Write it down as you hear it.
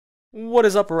What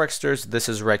is up, Rexters? This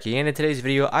is Wrecky, and in today's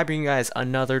video I bring you guys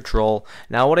another troll.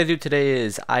 Now what I do today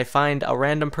is I find a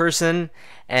random person,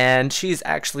 and she's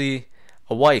actually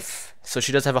a wife. So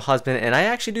she does have a husband, and I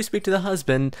actually do speak to the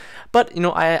husband, but you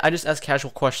know, I just ask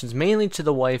casual questions mainly to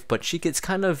the wife, but she gets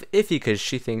kind of iffy because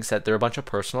she thinks that they're a bunch of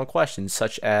personal questions,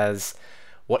 such as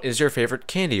what is your favorite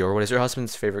candy, or what is your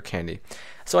husband's favorite candy.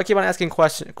 So I keep on asking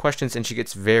questions, and she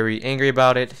gets very angry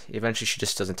about it. Eventually she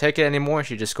just doesn't take it anymore.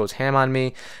 She just goes ham on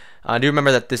me. Do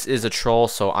remember that this is a troll,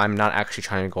 so I'm not actually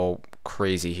trying to go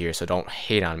crazy here, so don't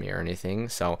hate on me or anything.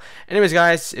 So anyways,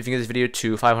 guys, if you get this video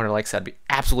to 500 likes, that'd be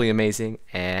absolutely amazing,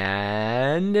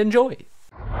 and enjoy.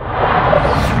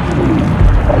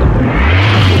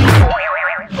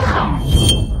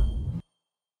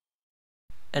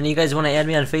 And you guys want to add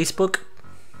me on Facebook?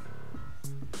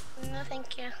 No,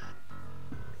 thank you.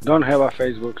 Don't have a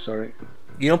Facebook, sorry.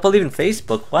 You don't believe in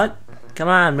Facebook? What? Come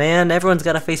on, man. Everyone's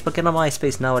got a Facebook and a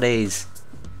MySpace nowadays.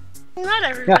 Not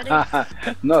everybody.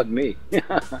 Not me.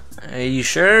 Are you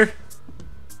sure?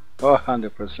 Oh,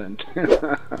 100%.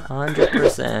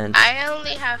 100%. I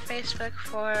only have Facebook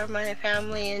for my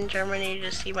family in Germany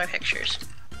to see my pictures.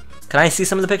 Can I see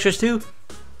some of the pictures too?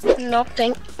 Nope,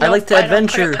 I like to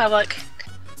adventure. I don't put it public.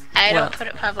 I don't put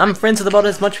it public. I'm friends with about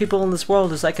as much people in this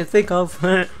world as I can think of.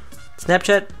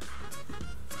 Snapchat?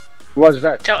 What's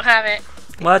that? Don't have it.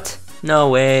 What? No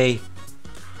way.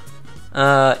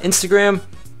 Instagram?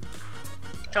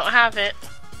 Don't have it.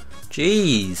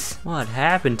 Jeez, what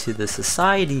happened to the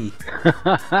society?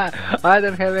 I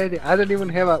don't have any. I don't even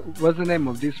have a. What's the name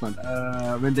of this one?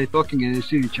 When they're talking and they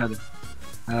see each other.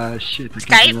 Shit. I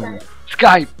can't remember.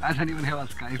 Skype. I don't even have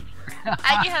a Skype.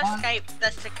 I do have Skype.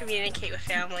 That's to communicate with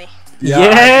family. Yeah,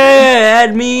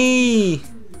 add me.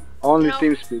 Only No.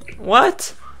 TeamSpeak.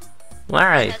 What?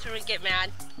 Why? That's when we get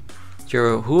mad.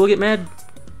 Who will get mad?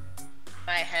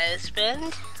 My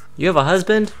husband. You have a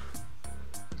husband?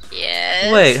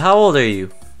 Yes. Wait, how old are you?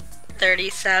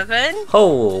 37.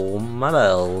 Oh, my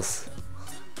bells.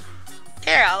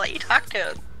 Here, I'll let you talk to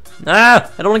him. Ah,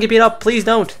 I don't want to get beat up. Please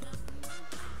don't.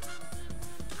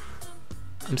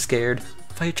 I'm scared.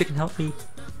 Fire chicken, help me.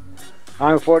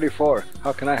 I'm 44.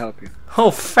 How can I help you?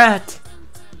 Oh, fat.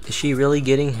 Is she really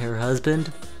getting her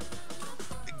husband?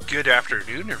 Good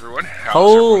afternoon, everyone. How's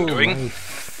Oh, everyone doing? my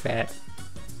fat.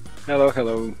 Hello,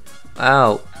 hello.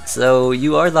 Wow. So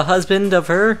you are the husband of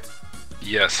her?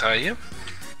 Yes, I am.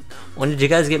 When did you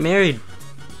guys get married?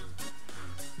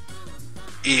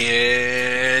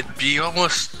 It'd be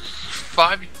almost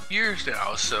 5 years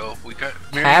now, so we got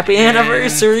married. Happy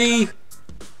anniversary!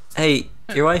 Hey,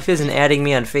 your wife isn't adding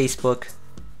me on Facebook.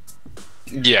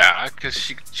 Yeah, because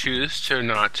she could choose to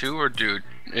not to or do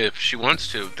if she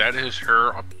wants to. That is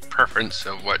her preference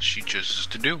of what she chooses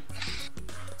to do.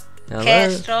 Okay, I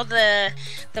stole the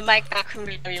mic back from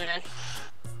you, man.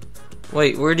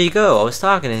 Wait, where'd he go? I was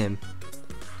talking to him.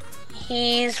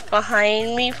 He's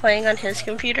behind me playing on his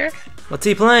computer. What's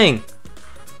he playing?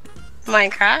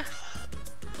 Minecraft.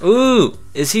 Ooh,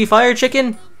 is he Fire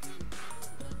Chicken?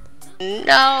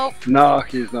 Nope. No,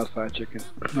 he's not fire chicken.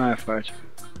 I have fire chicken.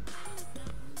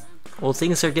 Well,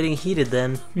 things are getting heated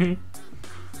then.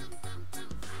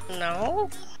 No.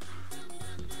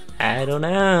 I don't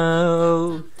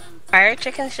know. Fire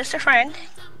Chicken's just a friend.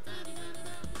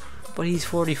 But he's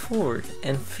 44,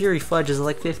 and Fury Fudge is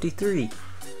like 53.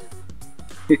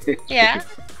 Yeah.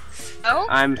 Oh?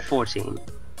 I'm 14.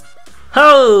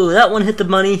 Oh, that one hit the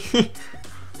money.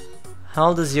 How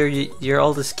old is your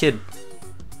oldest kid?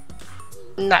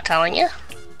 Not telling you.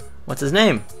 What's his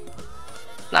name?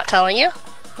 Not telling you.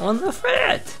 On the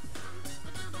fat.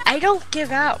 I don't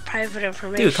give out private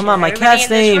information. Dude, come on, my Everybody cat's in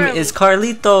this name room- is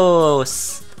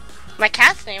Carlitos. My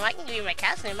cat's name? I can give you my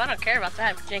cat's name. I don't care about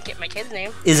that. I can't get my kid's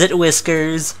name. Is it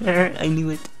Whiskers? I knew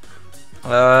it.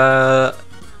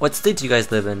 What state do you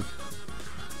guys live in?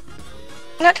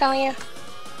 I'm not telling you.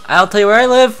 I'll tell you where I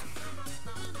live.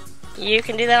 You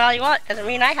can do that all you want. Doesn't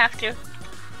mean I have to.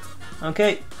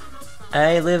 Okay.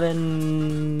 I live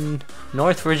in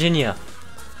North Virginia.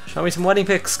 Show me some wedding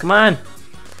pics, come on.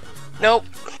 Nope.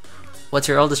 What's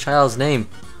your oldest child's name?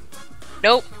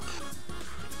 Nope.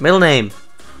 Middle name?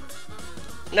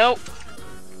 Nope.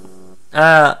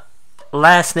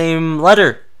 Last name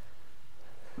letter?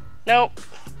 Nope.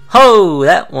 Oh,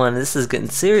 that one. This is getting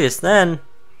serious then.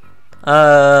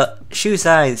 Shoe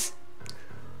size?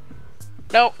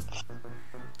 Nope.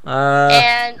 Uh,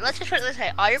 And let's just put it this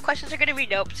way. All your questions are going to be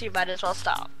nope, so you might as well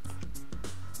stop.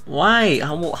 why?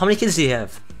 How many kids do you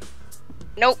have?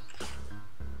 Nope.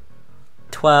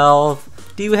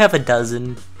 12. Do you have a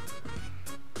dozen?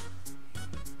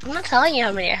 I'm not telling you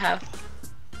how many I have.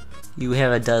 You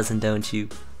have a dozen, don't you?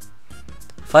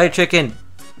 Fire Chicken.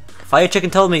 Fire Chicken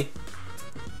told me.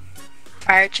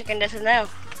 Fire Chicken doesn't know.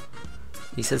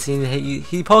 He says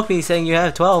he poked me saying you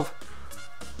have 12.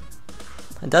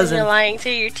 It doesn't. You're lying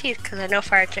through your teeth because I know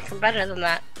Fire Chicken better than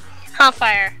that. Huh,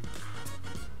 Fire?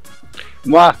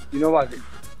 Mwah, you know what?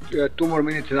 2 more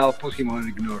minutes and I'll put him on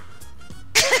ignore.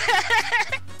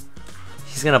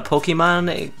 He's gonna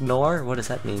Pokemon ignore? What does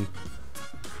that mean?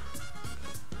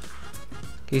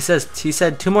 He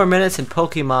said 2 more minutes and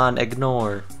Pokemon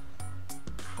ignore.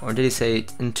 Or did he say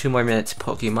in 2 more minutes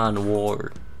Pokemon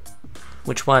war?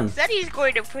 Which one? He said he's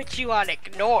going to put you on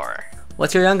ignore.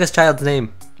 What's your youngest child's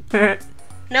name?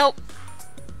 Nope.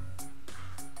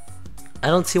 I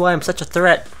don't see why I'm such a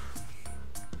threat.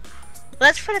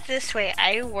 Let's put it this way.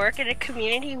 I work in a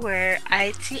community where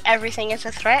I see everything as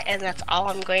a threat, and that's all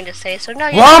I'm going to say. So no,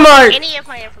 you don't Walmart! get any of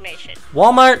my information.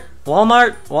 Walmart!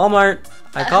 Walmart! Walmart!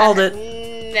 I called it.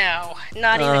 No,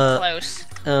 not even close.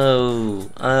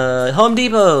 Home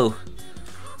Depot!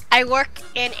 I work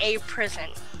in a prison.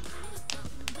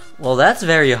 Well, that's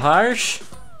very harsh.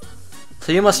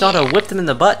 So you must not have whipped them in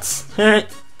the butts.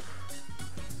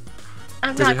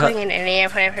 I'm not going into any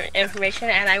of my information,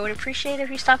 and I would appreciate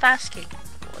if you stop asking.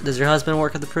 Does your husband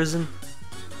work at the prison?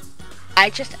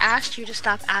 I just asked you to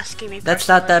stop asking me. That's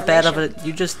not that bad of a.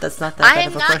 That's not that bad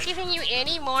of a question. I am not giving you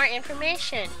any more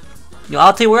information.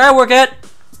 I'll tell you where I work at.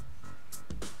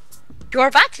 You're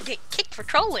about to get kicked for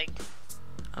trolling.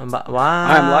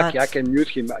 Why? I'm lucky I can mute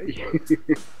him.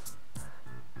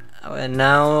 And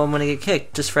now I'm gonna get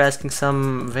kicked just for asking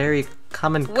some very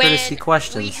common courtesy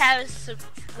questions.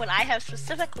 When I have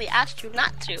specifically asked you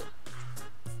not to.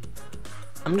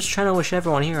 I'm just trying to wish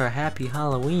everyone here a happy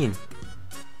Halloween.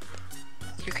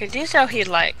 You can do so if you'd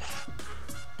like.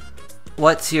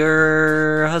 What's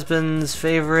your husband's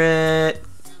favorite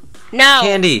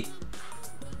candy?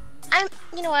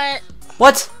 You know what?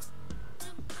 What?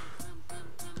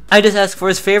 I just asked for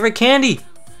his favorite candy.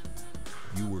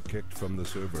 You were kicked from the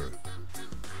server.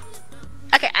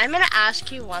 Okay, I'm gonna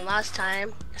ask you one last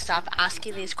time. Stop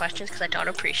asking these questions because I don't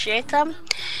appreciate them.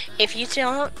 If you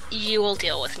don't, you will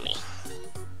deal with me.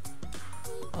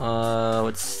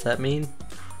 What's that mean?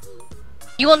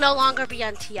 You will no longer be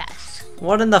on TS.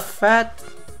 What in the fat?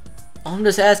 I'm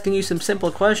just asking you some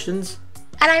simple questions.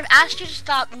 And I've asked you to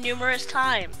stop numerous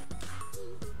times.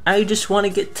 I just want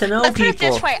to get to know Let's people. put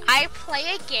it this way, I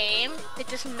play a game that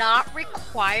does not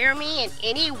require me in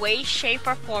any way, shape,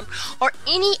 or form, or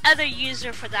any other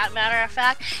user for that matter of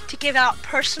fact, to give out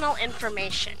personal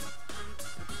information.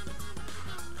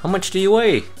 How much do you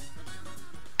weigh?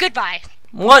 Goodbye.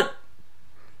 What?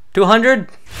 200?